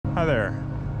Hi there.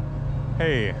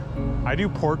 Hey, I do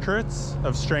portraits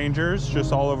of strangers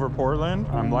just all over Portland.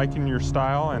 I'm liking your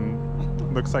style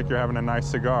and looks like you're having a nice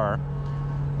cigar.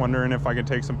 Wondering if I can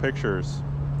take some pictures.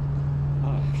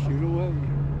 Shoot away.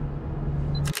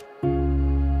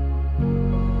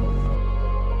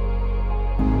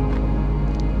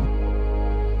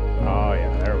 Oh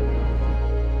yeah, there we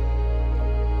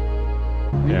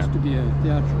go. I used to be a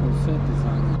theatrical set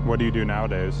designer. What do you do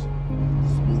nowadays?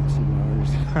 Smoke cigars.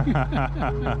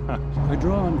 I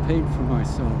draw and paint for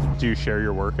myself. Do you share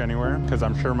your work anywhere? Because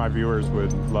I'm sure my viewers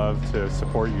would love to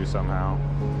support you somehow.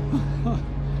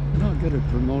 I'm not good at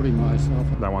promoting myself.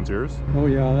 That one's yours? Oh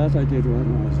yeah, that I did when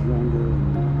I was younger,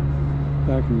 and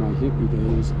back in my hippie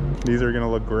days. These are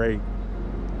gonna look great.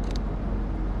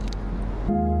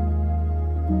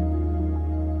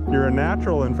 You're a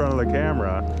natural in front of the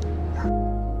camera.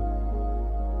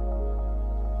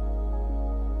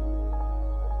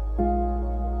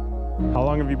 How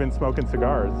long have you been smoking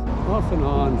cigars? Off and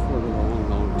on for a long,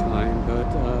 long time, but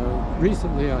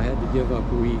recently I had to give up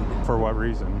weed. For what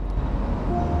reason?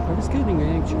 I was getting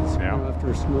anxious. Yeah. You know,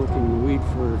 after smoking weed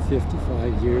for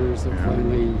 55 years, it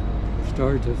finally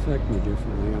started to affect me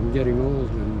differently. I'm getting old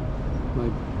and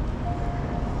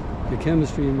the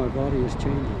chemistry in my body is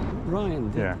changing.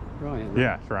 Ryan. Yeah. Ryan.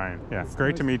 Yeah, Ryan. Yeah.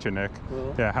 Great to meet you, Nick.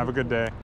 Well, yeah, have a good day.